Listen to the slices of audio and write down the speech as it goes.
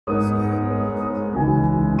I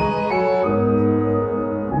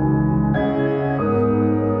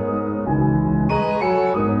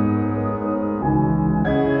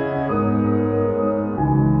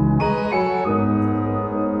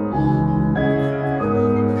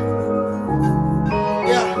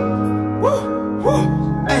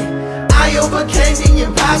overcame the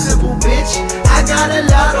impossible, bitch. I got a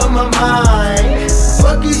lot on my mind.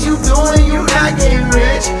 Fuck is you doing? You not getting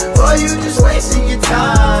rich, or you just wasting your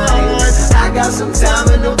time? I got some time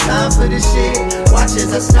and no time for this shit. Watch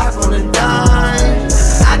as I stop on a dime.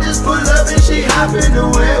 I just pull up and she hop in the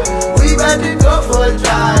whip. We about to go for a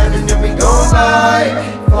drive, and then we gon' ride,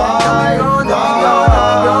 ride,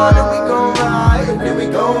 ride, and we gon' ride, and then we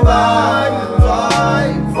gon' ride,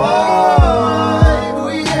 ride, ride. Oh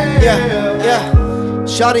yeah, yeah.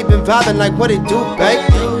 Shawty been vibing like what it do, babe.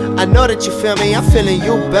 I know that you feel me, I'm feeling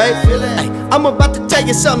you, babe. Ay, I'm about to tell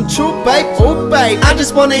you something true, babe. Oh, babe, I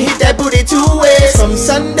just wanna hit that booty 2 ways. From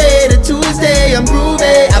Sunday to Tuesday, I'm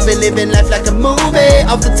groovy. I've been living life like a movie,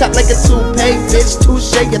 off the top like a toupee. Bitch,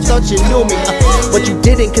 touche, you thought you knew me, but you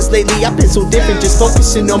didn't, cause lately I've been so different. Just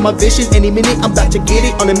focusing on my vision. Any minute I'm about to get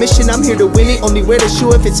it. On a mission, I'm here to win it. Only wear the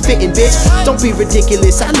shoe if it's fitting, bitch. Don't be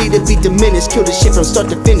ridiculous, I need to be diminished. Kill the shit from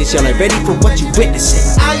start to finish. Y'all ain't ready for what you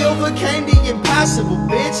witnessing. I overcame the impossible,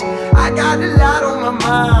 bitch. I got a lot on my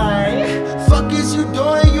mind. Fuck is you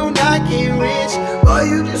doing? You not getting rich, or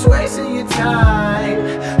you just wasting your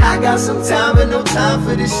time? I got some time but no time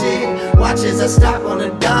for this shit. Watch as I stop on a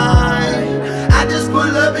dime. I just pull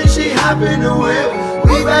up and she hop in the whip.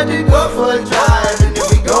 We about to go for a drive, and then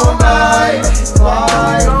we gon' ride, ride,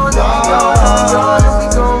 ride, and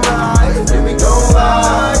we gon' ride, and then we gon'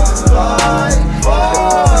 ride, ride,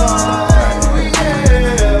 ride. Oh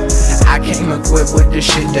yeah. I came equipped with the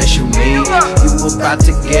shit that you need. You about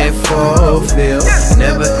to get fulfilled.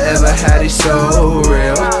 Never ever had it so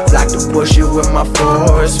real. Like to push you with my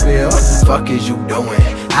force field. Fuck is you doing?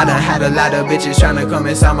 I done had a lot of bitches tryna come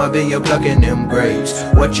inside my vineyard plucking them grapes.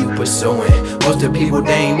 What you pursuing? Most of the people,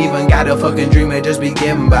 they ain't even got a fucking dream, they just be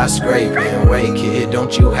getting by scraping. Wait kid,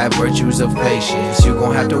 don't you have virtues of patience? You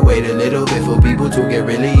gon' have to wait a little bit for people to get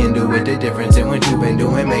really into it. The difference in what you been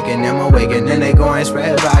doing, making them awake, and then they go and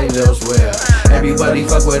spread values elsewhere. Everybody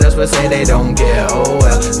fuck with us but say they don't care. Oh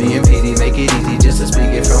well, me and PD make it easy just to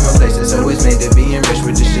speak it from a place that's always made to be enriched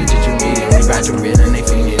with the shit that you need. And we ride to real and they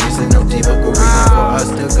feeling it's a no typical reason for us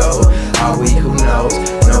to go. Are we? Who knows?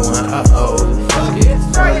 No one. Uh-oh. Fuck it.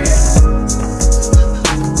 Fuck it.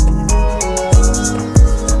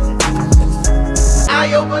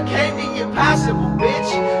 I overcame the impossible,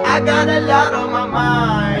 bitch. I got a lot on my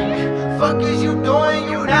mind. Fuck is you doing?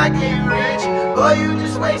 You not getting rich, or you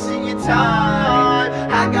just wasting your time?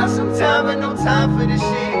 I got some time but no time for this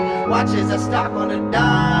shit. Watch as I stop on a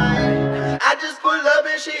dime. I just pull up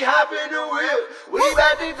and she hop in the whip. We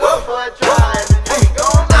about to go for a drive, and then we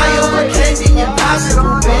gon' ride. I overcame the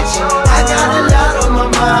impossible, bitch. I got a lot on my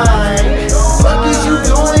mind. Fuck is you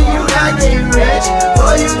doing? You not getting rich,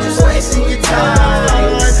 or you just wasting your time?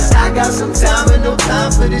 I got some time but no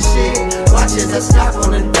time for this shit. Watch as I stop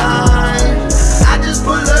on a dime.